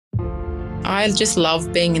I just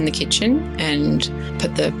love being in the kitchen and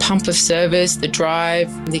put the pump of service, the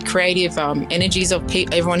drive, the creative energies of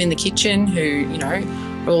everyone in the kitchen who, are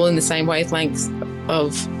all in the same wavelength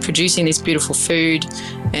of producing this beautiful food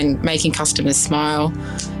and making customers smile.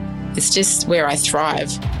 It's just where I thrive.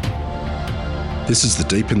 This is the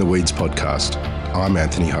Deep in the Weeds podcast. I'm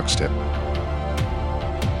Anthony Huckstep.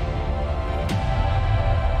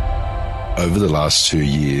 Over the last 2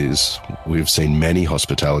 years, we've seen many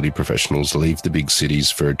hospitality professionals leave the big cities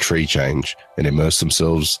for a tree change and immerse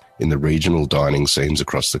themselves in the regional dining scenes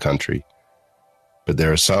across the country. But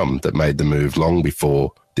there are some that made the move long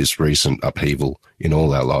before this recent upheaval in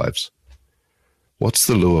all our lives. What's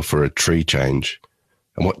the lure for a tree change,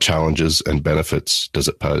 and what challenges and benefits does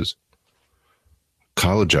it pose?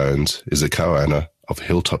 Carla Jones is the co-owner of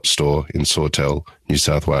Hilltop Store in Sawtell, New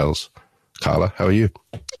South Wales. Carla, how are you?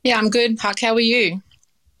 Yeah, I'm good. Huck, how are you?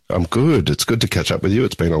 I'm good. It's good to catch up with you.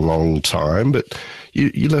 It's been a long time, but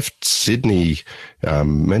you left Sydney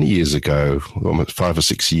many years ago, almost 5 or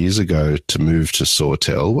 6 years ago, to move to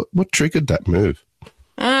Sawtell. What triggered that move?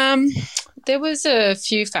 There was a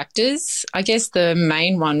few factors. I guess the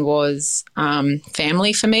main one was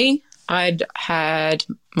family for me. I'd had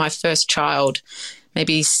my first child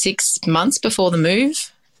maybe 6 months before the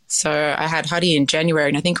move. So I had Huddy in January,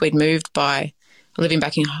 and I think we'd moved living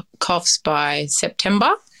back in Coffs by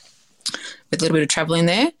September, with a little bit of travelling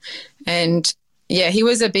there. And yeah, he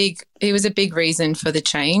was a big reason for the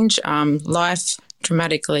change. Life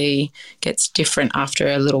dramatically gets different after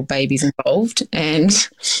a little baby's involved, and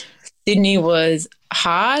Sydney was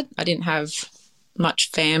hard. I didn't have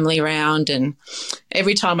much family around, and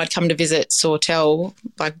every time I'd come to visit Sawtell,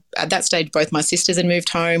 like at that stage, both my sisters had moved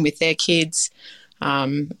home with their kids.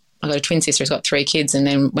 I got a twin sister who's got 3 kids, and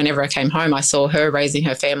then whenever I came home, I saw her raising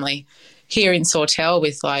her family here in Sawtell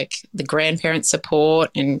with like the grandparent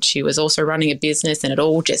support, and she was also running a business, and it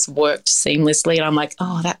all just worked seamlessly. And I'm like,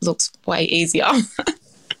 oh, that looks way easier.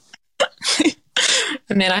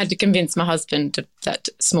 And then I had to convince my husband that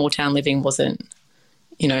small town living wasn't,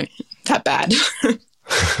 that bad.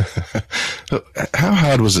 How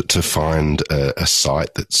hard was it to find a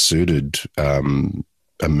site that suited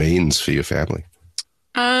a means for your family?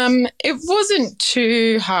 It wasn't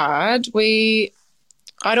too hard.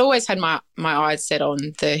 I'd always had my eyes set on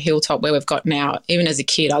the Hilltop where we've got now. Even as a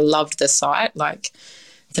kid, I loved the site. Like,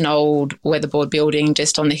 it's an old weatherboard building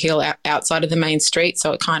just on the hill outside of the main street,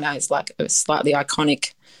 so it kind of is like a slightly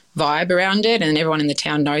iconic vibe around it, and everyone in the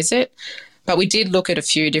town knows it. But we did look at a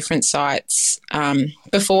few different sites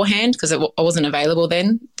beforehand because it wasn't available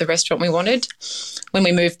then, the restaurant we wanted. When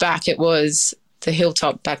we moved back, it was the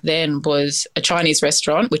Hilltop back then was a Chinese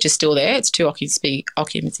restaurant, which is still there. It's 2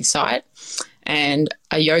 occupancy site, and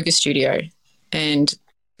a yoga studio. And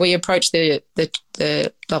we approached the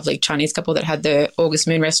lovely Chinese couple that had the August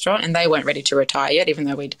Moon restaurant, and they weren't ready to retire yet, even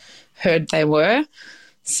though we'd heard they were.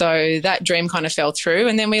 So that dream kind of fell through.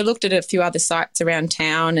 And then we looked at a few other sites around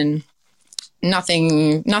town, and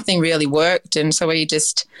nothing really worked. And so we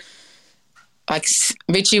just, like,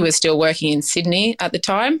 Richie was still working in Sydney at the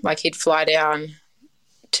time. Like, he'd fly down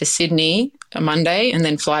to Sydney on Monday and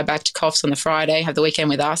then fly back to Coffs on the Friday, have the weekend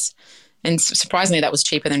with us. And surprisingly, that was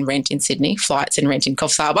cheaper than rent in Sydney, flights and rent in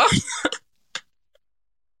Coffs Harbour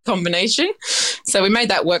combination. So we made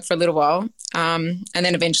that work for a little while. And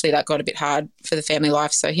then eventually that got a bit hard for the family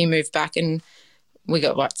life. So he moved back, and we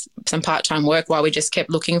got some part-time work while we just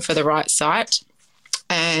kept looking for the right site.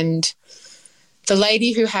 And the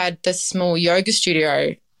lady who had the small yoga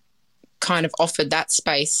studio kind of offered that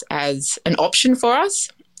space as an option for us.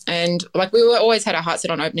 And like, we always had our heart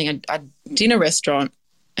set on opening a dinner restaurant,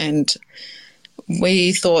 and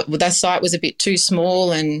we thought that site was a bit too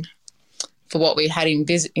small and for what we had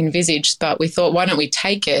envisaged, but we thought, why don't we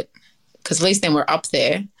take it? Because at least then we're up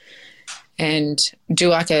there, and do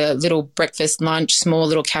like a little breakfast, lunch, small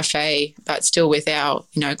little cafe, but still with our,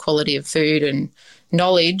 quality of food and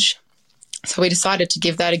knowledge. So we decided to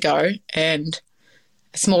give that a go, and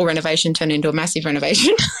a small renovation turned into a massive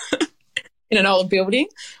renovation in an old building.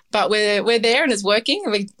 But we're there and it's working.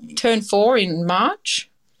 We turned 4 in March.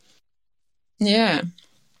 Yeah.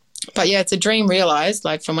 But yeah, it's a dream realised,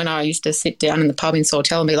 like from when I used to sit down in the pub in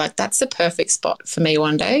Sawtell and be like, that's the perfect spot for me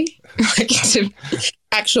one day, like to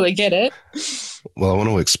actually get it. Well, I want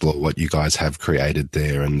to explore what you guys have created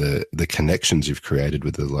there and the connections you've created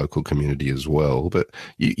with the local community as well. But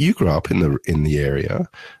you grew up in the area.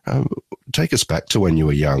 Take us back to when you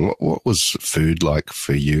were young. What was food like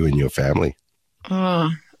for you and your family?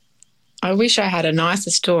 Oh, I wish I had a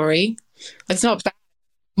nicer story. It's not bad.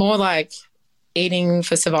 More like eating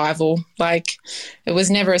for survival. Like, it was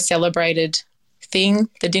never a celebrated thing.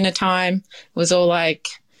 The dinner time was all like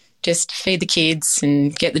just feed the kids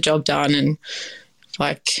and get the job done. And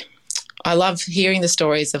like, I love hearing the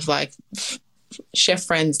stories of like chef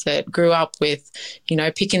friends that grew up with, you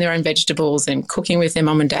know, picking their own vegetables and cooking with their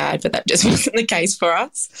mum and dad, but that just wasn't the case for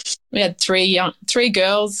us. We had three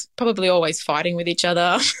girls, probably always fighting with each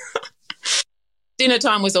other. Dinner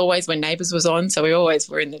time was always when Neighbours was on, so we always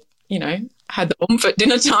were in the, you know, had the oomph at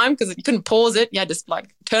dinner time because you couldn't pause it. You had to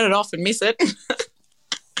like turn it off and miss it.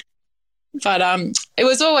 But it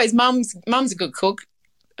was always mum's a good cook.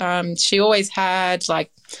 She always had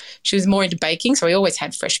she was more into baking, so we always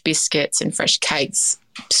had fresh biscuits and fresh cakes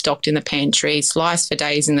stocked in the pantry, sliced for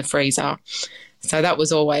days in the freezer. So that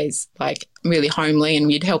was always like really homely,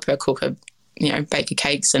 and you'd help her cook bake her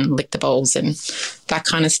cakes and lick the bowls and that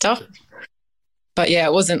kind of stuff. But yeah,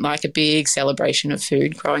 it wasn't like a big celebration of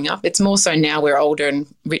food growing up. It's more so now we're older and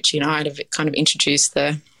Richie and I have kind of introduced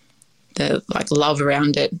the like love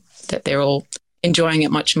around it, that they're all enjoying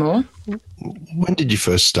it much more. When did you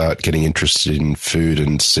first start getting interested in food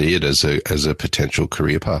and see it as a potential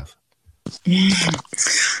career path?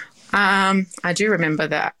 I do remember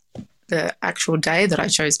that the actual day that I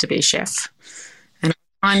chose to be a chef, and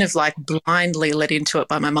I kind of like blindly led into it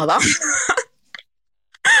by my mother.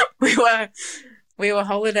 We were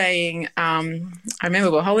holidaying. I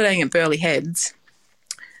remember we were holidaying at Burleigh Heads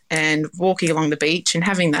and walking along the beach and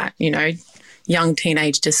having that, you know, young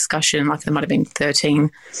teenage discussion, like they might have been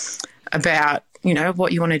 13, about, you know,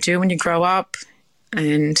 what you want to do when you grow up.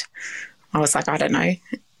 And I was like, I don't know.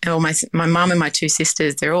 All my mum and my two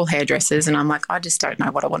sisters, they're all hairdressers, and I'm like, I just don't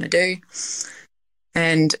know what I want to do.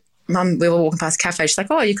 And Mum, we were walking past a cafe. She's like,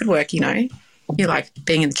 oh, you could work, you know, you like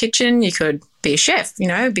being in the kitchen, you could be a chef, you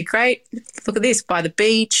know, it'd be great. Look at this, by the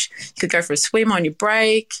beach, you could go for a swim on your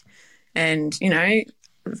break and, you know,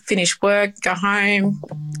 finish work, go home,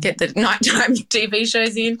 get the nighttime TV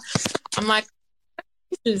shows in. I'm like,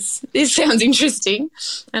 this sounds interesting.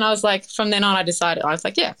 And I was like, from then on I decided, I was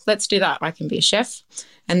like, yeah, let's do that. I can be a chef.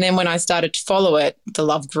 And then when I started to follow it, the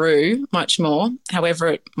love grew much more.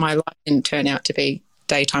 However, my life didn't turn out to be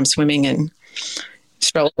daytime swimming and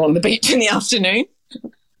stroll along the beach in the afternoon.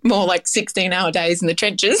 More like 16-hour days in the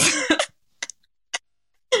trenches,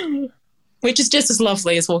 which is just as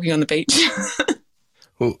lovely as walking on the beach.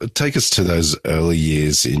 Well, take us to those early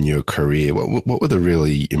years in your career. What were the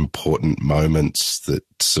really important moments that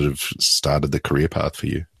sort of started the career path for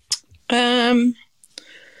you?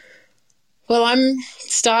 Well, I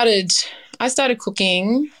started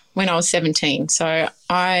cooking when I was 17. So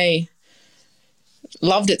I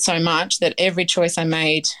loved it so much that every choice I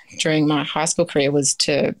made during my high school career was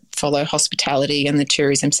to follow hospitality and the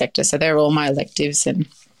tourism sector. So they're all my electives, and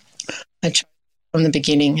I chose from the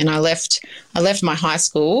beginning. And I left my high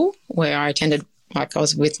school where I attended, like I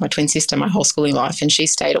was with my twin sister my whole schooling life, and she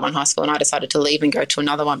stayed at one high school, and I decided to leave and go to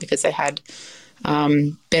another one because they had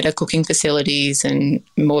better cooking facilities and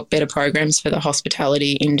better programs for the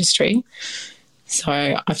hospitality industry. So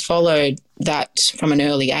I followed that from an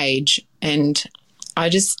early age, and I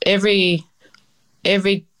just every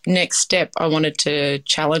next step I wanted to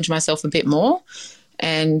challenge myself a bit more.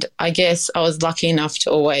 And I guess I was lucky enough to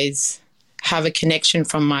always have a connection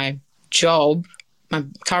from my job, my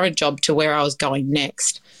current job, to where I was going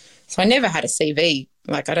next. So I never had a CV.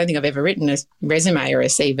 Like, I don't think I've ever written a resume or a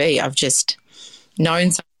CV. I've just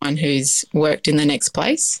known someone who's worked in the next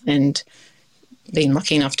place and been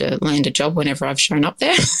lucky enough to land a job whenever I've shown up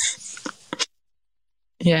there.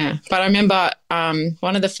 Yeah. But I remember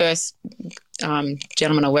one of the first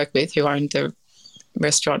gentlemen I worked with, who owned the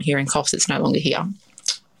restaurant here in Coffs, it's no longer here,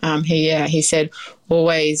 he said,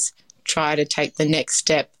 always try to take the next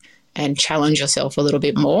step and challenge yourself a little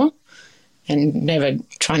bit more, and never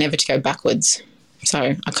to go backwards. So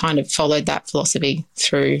I kind of followed that philosophy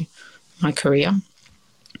through my career.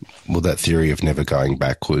 Well, that theory of never going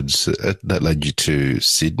backwards, that led you to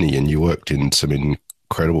Sydney, and you worked in some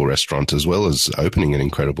incredible restaurants as well as opening an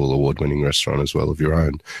incredible award-winning restaurant as well of your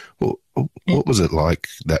own. Well, what was it like,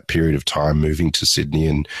 that period of time, moving to Sydney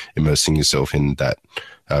and immersing yourself in that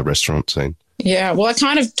restaurant scene? Yeah, well, I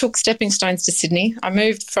kind of took stepping stones to Sydney. I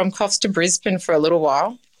moved from Coffs to Brisbane for a little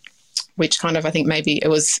while, which kind of, I think maybe it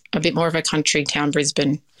was a bit more of a country town,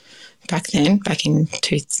 Brisbane, back in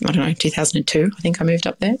 2002, I think I moved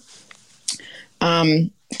up there.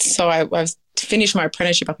 So I finished my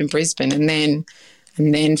apprenticeship up in Brisbane, and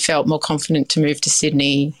then felt more confident to move to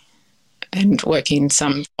Sydney and work in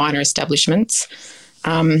some finer establishments.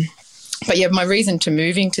 But yeah, my reason to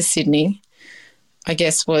moving to Sydney, I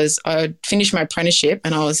guess, was I finished my apprenticeship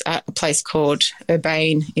and I was at a place called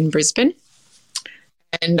Urbane in Brisbane,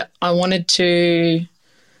 and I wanted to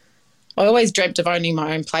I always dreamt of owning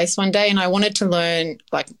my own place one day, and I wanted to learn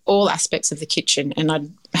like all aspects of the kitchen. And I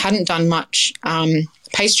hadn't done much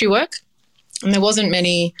pastry work, and there wasn't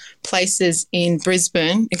many places in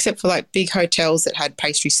Brisbane except for like big hotels that had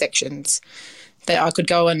pastry sections that I could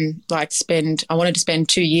go and like spend. I wanted to spend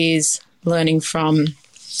 2 years learning from,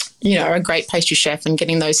 you know, a great pastry chef and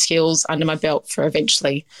getting those skills under my belt for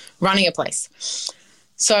eventually running a place.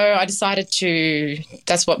 So I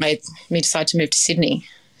that's what made me decide to move to Sydney.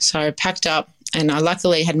 So I packed up, and I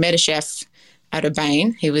luckily had met a chef at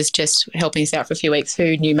Urbane. He was just helping us out for a few weeks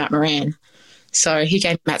who knew Matt Moran. So he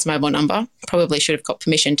gave me Matt's mobile number. Probably should have got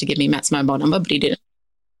permission to give me Matt's mobile number, but he didn't.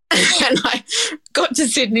 And I got to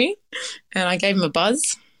Sydney and I gave him a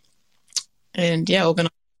buzz and,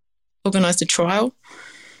 organised a trial.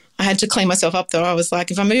 I had to clean myself up though. I was like,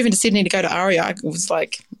 if I'm moving to Sydney to go to Aria, I was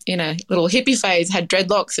like in a little hippie phase, had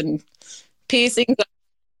dreadlocks and piercings.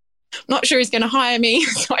 Not sure he's going to hire me,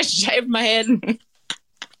 so I shaved my head and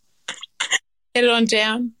headed on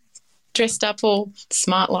down, dressed up all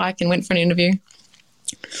smart-like and went for an interview.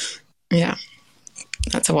 Yeah,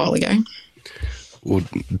 that's a while ago. Well,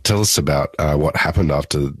 tell us about what happened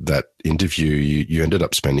after that interview. You ended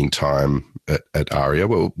up spending time at Aria.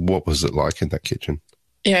 What was it like in that kitchen?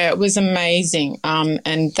 Yeah, it was amazing,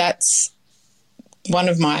 and that's one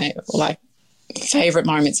of my favourite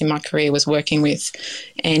moments in my career was working with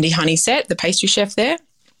Andy Honeysett, the pastry chef there.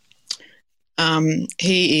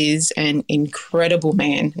 He is an incredible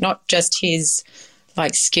man, not just his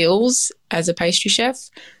skills as a pastry chef,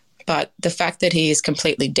 but the fact that he is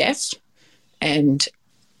completely deaf, and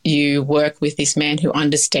you work with this man who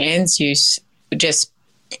understands you just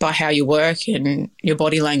by how you work and your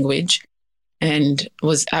body language, and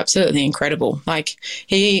was absolutely incredible.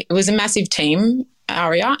 It was a massive team,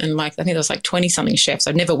 Aria, and I think there was 20-something chefs.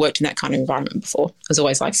 I've never worked in that kind of environment before. It was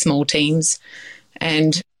always small teams.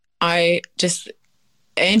 And Andy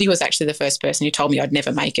was actually the first person who told me I'd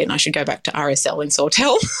never make it and I should go back to RSL in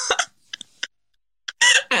Sawtell.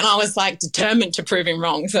 And I was determined to prove him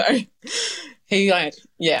wrong. So he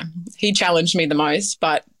challenged me the most,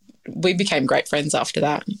 but we became great friends after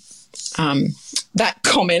that. That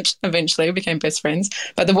comment, eventually we became best friends.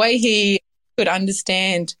 But the way he could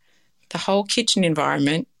understand the whole kitchen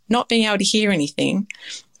environment, not being able to hear anything,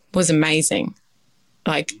 was amazing.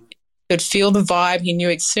 Could feel the vibe. He knew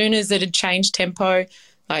as soon as it had changed tempo.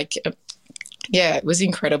 It was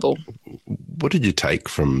incredible. What did you take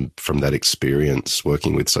from that experience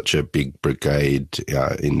working with such a big brigade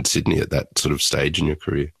in Sydney at that sort of stage in your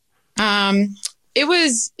career? It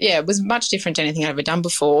was much different to anything I'd ever done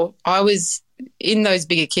before. I was in those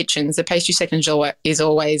bigger kitchens. The pastry section is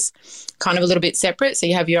always kind of a little bit separate. So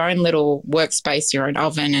you have your own little workspace, your own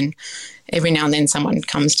oven, and every now and then someone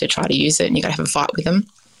comes to try to use it and you got to have a fight with them.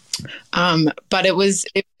 But it was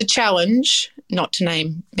a challenge, not to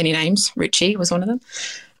name many names. Richie was one of them.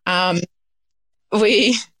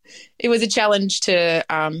 It was a challenge to,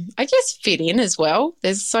 fit in as well.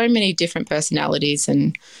 There's so many different personalities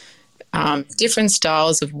and different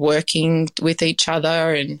styles of working with each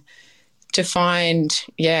other, and to find,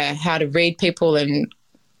 how to read people and,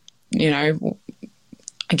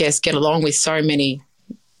 get along with so many,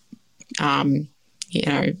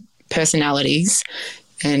 personalities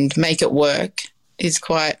and make it work is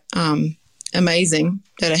quite amazing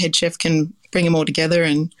that a head chef can bring them all together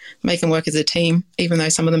and make them work as a team, even though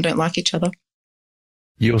some of them don't like each other.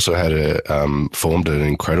 You also had formed an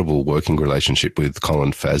incredible working relationship with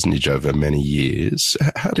Colin Fasnage over many years.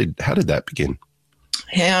 How did that begin?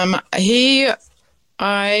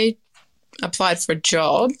 I applied for a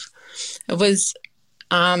job. It was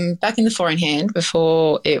back in the Four in Hand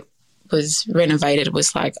before it was renovated. It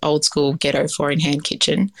was old school ghetto Four in Hand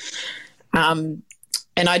kitchen. And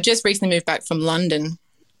I just recently moved back from London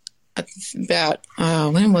about,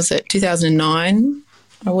 when was it? 2009.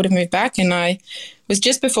 I would have moved back, and I was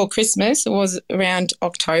just before Christmas. It was around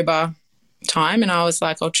October time, and I was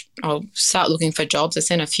like, I'll start looking for jobs. I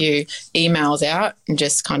sent a few emails out and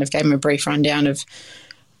just kind of gave them a brief rundown of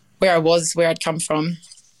where I was, where I'd come from,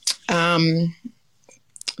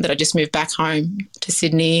 that I just moved back home to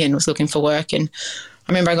Sydney and was looking for work. And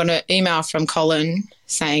I remember I got an email from Colin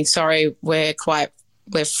saying, sorry, we're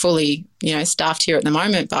fully, staffed here at the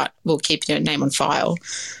moment, but we'll keep your name on file.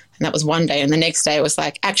 And that was one day. And the next day it was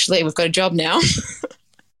actually, we've got a job now,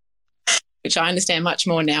 which I understand much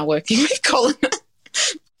more now working with Colin.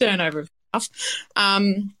 Turnover of stuff.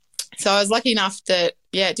 So I was lucky enough that,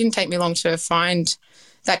 it didn't take me long to find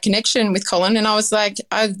that connection with Colin. And I was I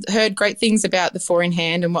heard great things about the Four in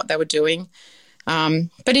Hand and what they were doing.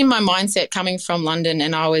 But in my mindset coming from London,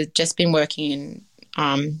 and I was just been working in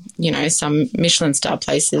some Michelin star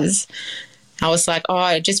places. I was like,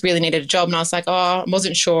 I just really needed a job. And I was like, I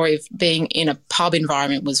wasn't sure if being in a pub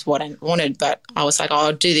environment was what I wanted, but I was like,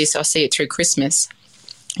 I'll do this. I'll see it through Christmas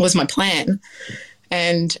was my plan.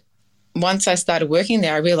 And once I started working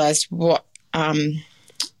there, I realised what a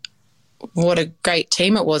great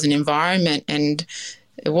team it was, an environment, and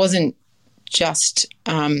it wasn't just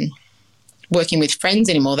working with friends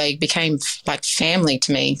anymore. They became like family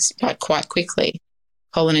to me like quite quickly.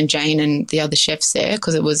 Colin and Jane and the other chefs there,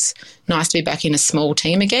 because it was nice to be back in a small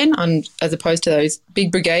team again as opposed to those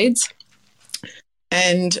big brigades.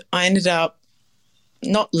 And I ended up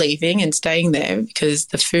not leaving and staying there because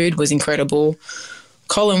the food was incredible.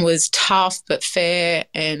 Colin was tough but fair,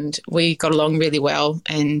 and we got along really well,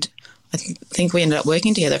 and I think we ended up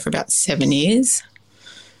working together for about 7 years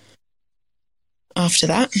after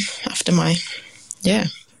that, after my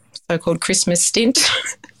so-called Christmas stint.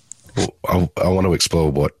 Well, I want to explore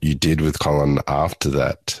what you did with Colin after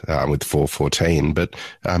that with 414, but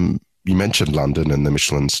you mentioned London and the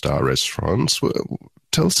Michelin star restaurants. Well,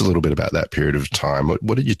 tell us a little bit about that period of time.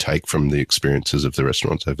 What did you take from the experiences of the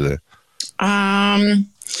restaurants over there?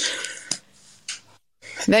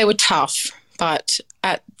 They were tough, but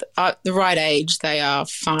at the right age, they are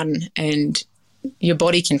fun, and your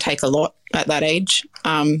body can take a lot at that age.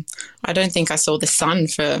 I don't think I saw the sun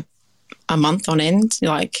for a month on end.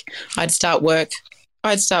 Like I'd start work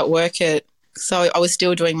so I was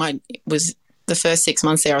still doing the first 6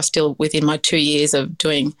 months there, I was still within my 2 years of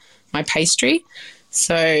doing my pastry.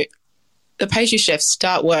 So the pastry chefs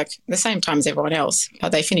start work the same time as everyone else,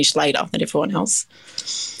 but they finish later than everyone else.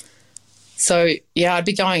 So, yeah, I'd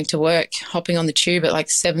be going to work, hopping on the tube at like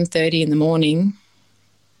 7:30 in the morning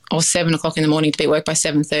or 7 o'clock in the morning to be at work by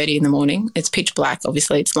 7:30 in the morning. It's pitch black,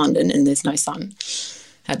 obviously. It's London and there's no sun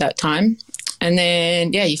at that time. And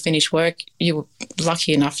then, you finish work. You were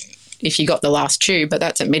lucky enough if you got the last tube, but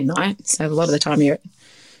that's at midnight. So a lot of the time you're,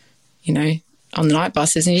 on the night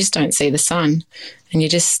buses and you just don't see the sun, and you're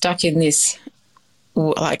just stuck in this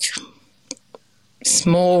like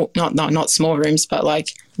small, not small rooms, but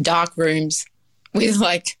like dark rooms with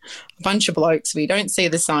like a bunch of blokes where you don't see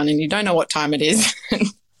the sun and you don't know what time it is.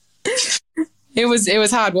 It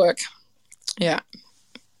was hard work. Yeah.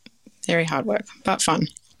 Very hard work, but fun.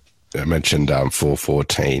 I mentioned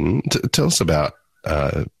 414. Tell us about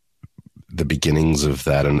the beginnings of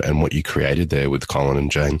that and what you created there with Colin and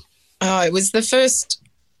Jane. Oh, it was the first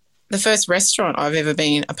restaurant I've ever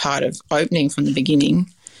been a part of opening from the beginning.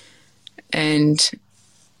 And,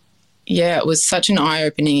 it was such an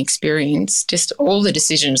eye-opening experience, just all the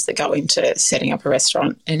decisions that go into setting up a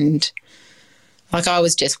restaurant. And, like, I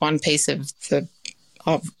was just one piece of the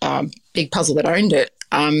big puzzle that owned it.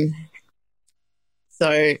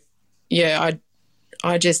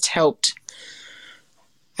 I just helped,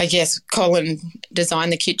 I guess, Colin design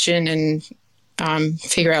the kitchen and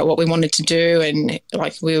figure out what we wanted to do, and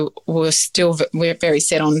like we're very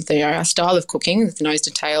set on our style of cooking, with nose to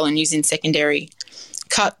tail and using secondary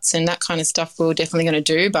cuts and that kind of stuff. We were definitely going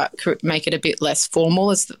to do, but make it a bit less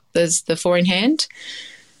formal as the four in hand.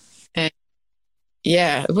 And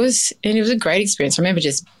it was a great experience. I remember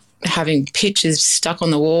just having pictures stuck on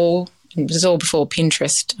the wall. It was all before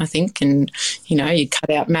Pinterest, I think, and you'd cut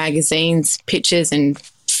out magazines, pictures, and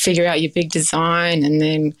figure out your big design, and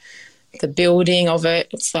then the building of it.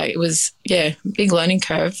 It's like, it was, big learning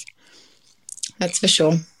curve. That's for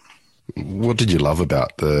sure. What did you love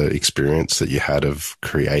about the experience that you had of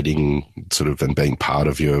creating sort of and being part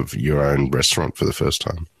of your own restaurant for the first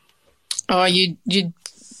time? Oh, you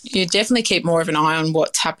definitely keep more of an eye on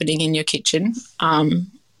what's happening in your kitchen,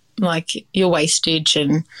 like your wastage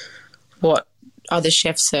and what other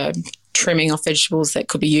chefs are trimming off vegetables that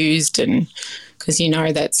could be used, and because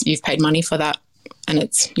that you've paid money for that and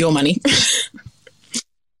it's your money.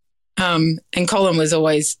 And Colin was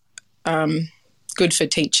always good for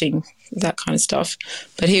teaching that kind of stuff.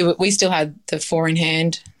 But we still had the four in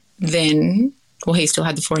hand then. Well, he still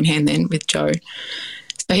had the four in hand then with Joe.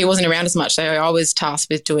 So he wasn't around as much. So I was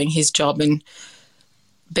tasked with doing his job and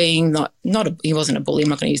being he wasn't a bully. I'm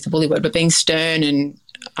not going to use the bully word, but being stern and,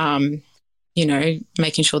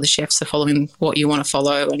 making sure the chefs are following what you want to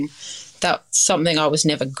follow. And that's something I was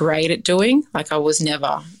never great at doing. Like, I was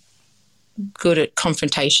never good at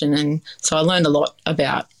confrontation. And so I learned a lot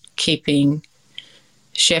about keeping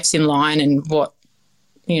chefs in line and what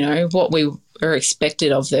we were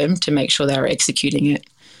expected of them, to make sure they were executing it,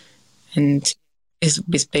 and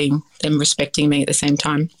with being them respecting me at the same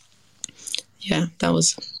time. Yeah, that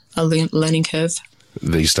was a learning curve.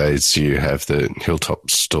 These days you have the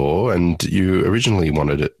Hilltop store, and you originally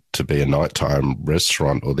wanted it to be a nighttime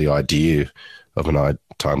restaurant, or the idea of a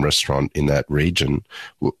nighttime restaurant in that region.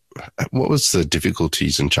 What was the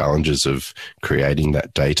difficulties and challenges of creating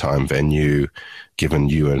that daytime venue, given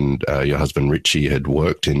you and your husband Richie had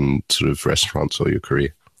worked in sort of restaurants all your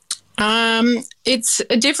career? It's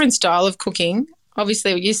a different style of cooking.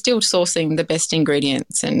 Obviously, you're still sourcing the best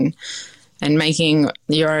ingredients and making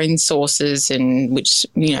your own sauces, and which,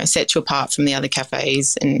 you know, sets you apart from the other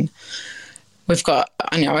cafes. And we've got,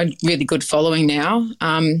 a really good following now.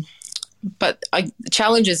 But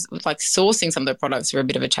challenges like sourcing some of the products are a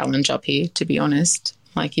bit of a challenge up here, to be honest.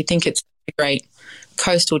 Like, you think it's a great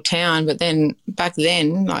coastal town, but then back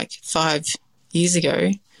then, like 5 years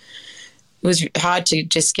ago, it was hard to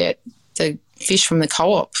just get the fish from the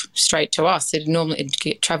co-op straight to us. It'd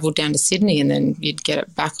get travelled down to Sydney and then you'd get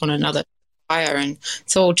it back on another flyer, and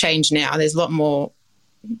it's all changed now. There's a lot more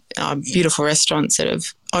beautiful restaurants that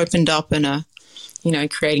have opened up and are,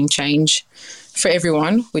 creating change for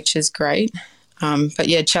everyone, which is great. But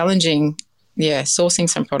yeah, challenging, sourcing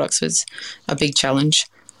some products was a big challenge.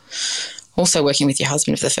 Also, working with your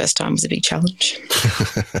husband for the first time was a big challenge.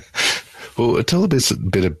 Well, tell us a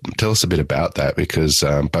bit about that, because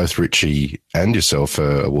both Richie and yourself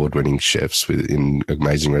are award-winning chefs in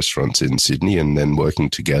amazing restaurants in Sydney, and then working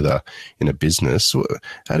together in a business.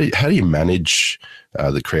 How do you manage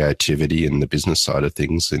the creativity and the business side of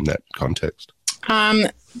things in that context?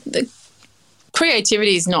 The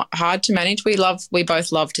creativity is not hard to manage. We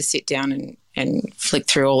both love to sit down and flick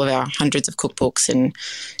through all of our hundreds of cookbooks and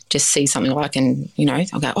just see something like, and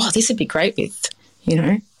I'll go, oh, this would be great with,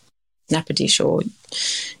 snapper dish, or,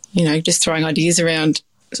 just throwing ideas around.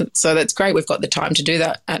 So that's great. We've got the time to do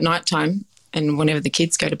that at night time, and whenever the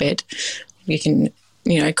kids go to bed, we can,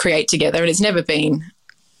 create together. And it's never been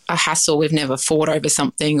a hassle. We've never fought over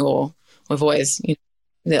something, or we've always,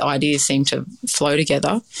 the ideas seem to flow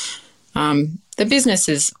together. The business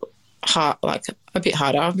is hard, like a bit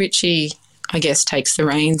harder. Richie, I guess, takes the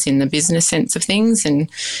reins in the business sense of things, and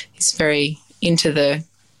he's very into the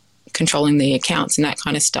controlling the accounts and that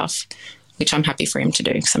kind of stuff, which I'm happy for him to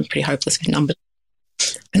do because I'm pretty hopeless with numbers.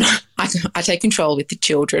 And I take control with the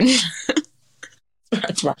children.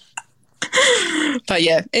 That's right. But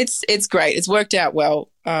yeah, it's great. It's worked out well.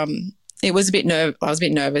 It was I was a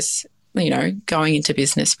bit nervous, going into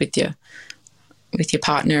business with your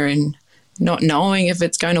partner and not knowing if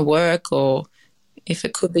it's going to work or if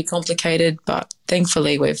it could be complicated. But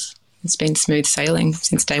thankfully, it's been smooth sailing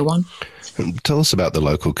since day one. Tell us about the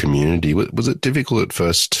local community. Was it difficult at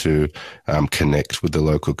first to connect with the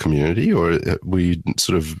local community, or were you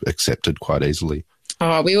sort of accepted quite easily?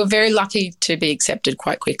 Oh, we were very lucky to be accepted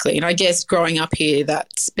quite quickly. And I guess growing up here,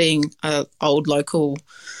 that's being an old local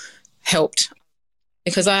helped,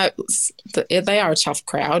 because they are a tough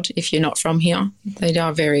crowd if you're not from here. They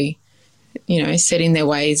are very, set in their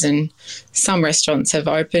ways, and some restaurants have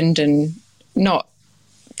opened and not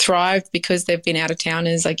thrived because they've been out of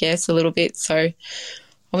towners, I guess, a little bit. So I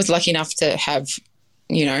was lucky enough to have,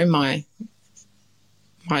 my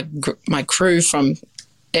crew from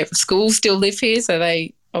school still live here, so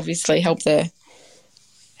they obviously help the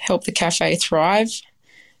cafe thrive.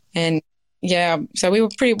 And yeah, so we were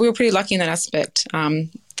pretty lucky in that aspect.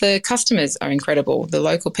 The customers are incredible. The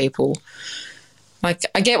local people, like,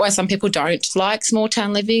 I get why some people don't like small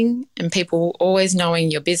town living and people always knowing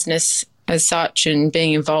your business as such and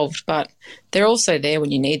being involved, but they're also there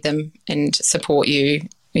when you need them and support you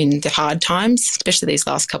in the hard times, especially these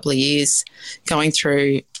last couple of years, going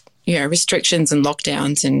through, restrictions and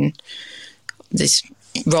lockdowns and this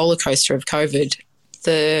roller coaster of COVID.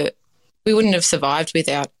 We wouldn't have survived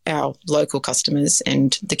without our local customers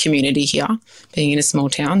and the community here. Being in a small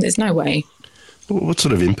town, there's no way. What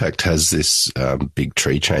sort of impact has this big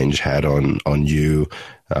tree change had on you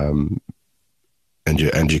and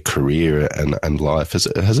your career and life? Has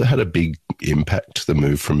it had a big impact, the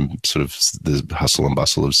move from sort of the hustle and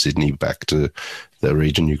bustle of Sydney back to the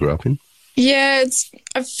region you grew up in? Yeah,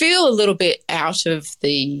 I feel a little bit out of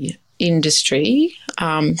the industry.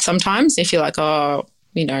 Sometimes I feel like,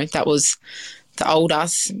 that was the old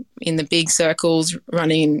us in the big circles,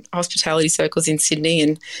 running hospitality circles in Sydney,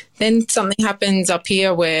 and then something happens up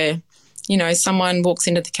here where, someone walks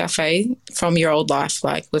into the cafe from your old life.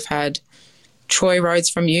 Like, we've had Troy Rhodes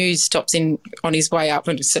from Muse stops in on his way up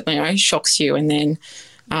and just, shocks you, and then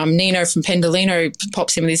Nino from Pendolino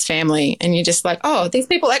pops in with his family, and you're just like, oh, these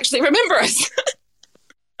people actually remember us.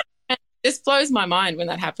 It just blows my mind when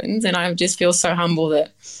that happens, and I just feel so humble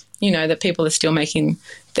that, that people are still making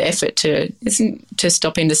the effort to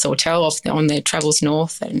stop into Sawtell on their travels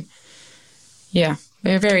north. And yeah,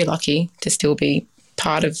 we're very lucky to still be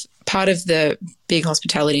part of the big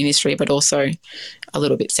hospitality industry, but also a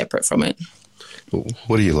little bit separate from it.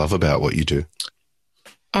 What do you love about what you do?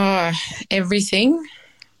 Everything.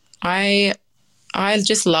 I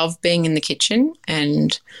just love being in the kitchen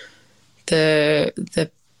and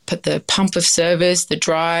the pump of service, the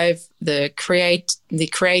drive, the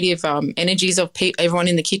creative energies of everyone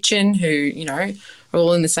in the kitchen who, you know, are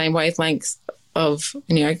all in the same wavelengths of,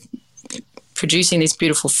 you know, producing this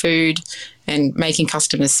beautiful food and making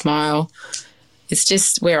customers smile. It's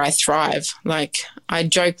just where I thrive. Like, I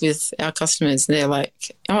joke with our customers, they're like,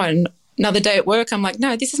 oh, another day at work. I'm like,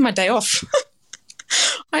 no, this is my day off.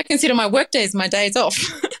 I consider my work days my days off.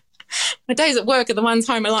 My days at work are the ones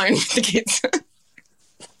home alone with the kids.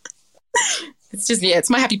 It's just, it's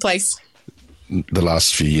my happy place. The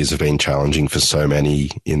last few years have been challenging for so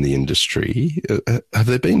many in the industry. Have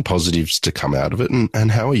there been positives to come out of it?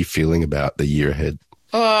 And how are you feeling about the year ahead?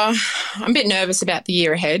 I'm a bit nervous about the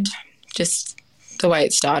year ahead. Just the way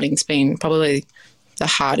it's starting has been probably the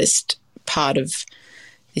hardest part of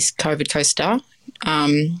this COVID coaster.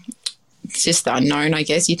 It's just the unknown, I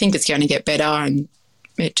guess. You think it's going to get better and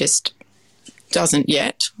it just doesn't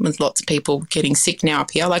yet, with lots of people getting sick now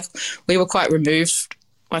up here. Like, we were quite removed.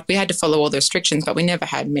 Like, we had to follow all the restrictions, but we never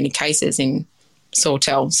had many cases in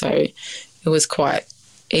Sawtell. So it was quite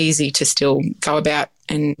easy to still go about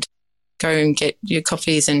and go and get your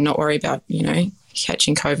coffees and not worry about, you know,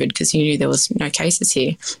 catching COVID because you knew there was no cases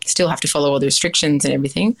here. Still have to follow all the restrictions and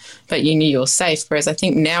everything, but you knew you were safe. Whereas I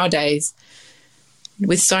think nowadays,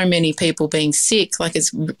 with so many people being sick, like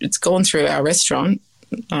it's gone through our restaurant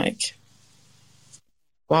like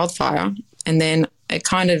wildfire. And then it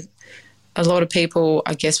kind of, a lot of people,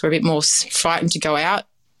 I guess, were a bit more frightened to go out,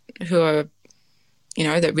 who are, you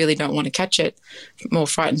know, that really don't want to catch it, more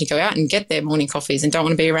frightened to go out and get their morning coffees and don't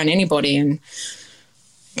want to be around anybody. And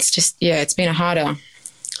it's just, it's been a harder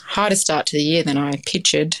start to the year than I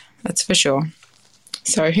pictured, that's for sure.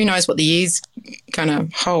 So who knows what the year's going to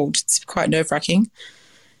hold. It's quite nerve-wracking.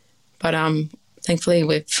 But thankfully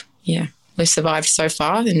we've survived so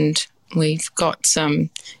far, and we've got some,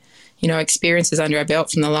 you know, experiences under our belt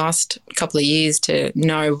from the last couple of years to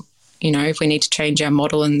know, you know, if we need to change our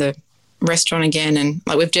model in the restaurant again. And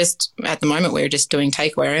like, we've just, at the moment, we're just doing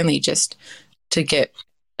takeaway only just to get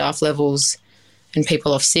staff levels and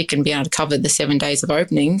people off sick and be able to cover the 7 days of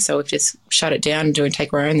opening. So we've just shut it down and doing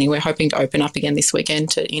takeaway only. We're hoping to open up again this weekend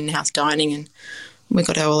to in-house dining, and we've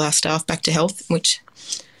got all our staff back to health, which,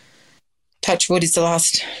 touch wood, is the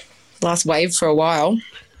last wave for a while.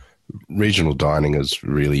 Regional dining has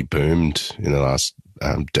really boomed in the last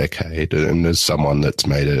decade, and as someone that's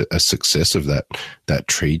made a success of that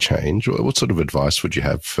tree change, what sort of advice would you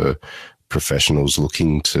have for professionals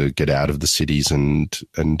looking to get out of the cities and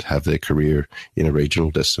have their career in a regional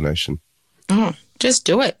destination? Oh, just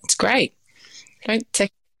do it. It's great. Don't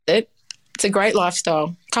take it. It's a great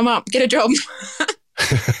lifestyle. Come up, get a job.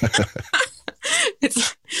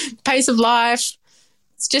 It's pace of life.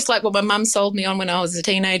 It's just like what my mum sold me on when I was a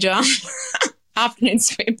teenager. Afternoon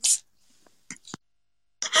swims.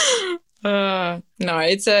 No,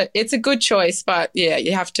 it's a good choice, but yeah,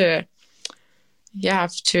 you have to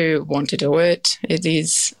want to do it. It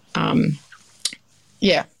is,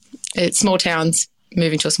 it's small towns.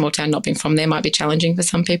 Moving to a small town, not being from there, might be challenging for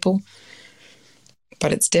some people,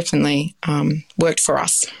 but it's definitely worked for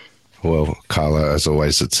us. Well, Carla, as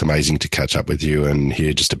always, it's amazing to catch up with you and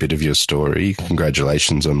hear just a bit of your story.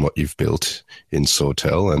 Congratulations on what you've built in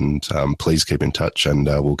Sawtell, and please keep in touch, and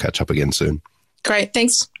we'll catch up again soon. Great.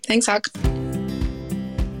 Thanks, Huck.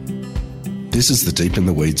 This is the Deep in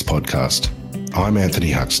the Weeds podcast. I'm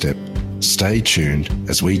Anthony Huckstep. Stay tuned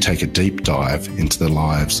as we take a deep dive into the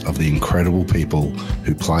lives of the incredible people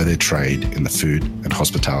who ply their trade in the food and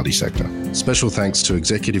hospitality sector. Special thanks to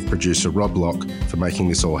executive producer Rob Locke for making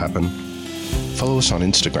this all happen. Follow us on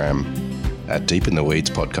Instagram at Deep in the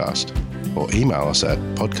Weeds Podcast, or email us at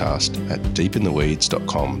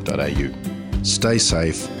podcast@deepintheweeds.com.au. Stay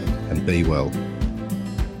safe and be well.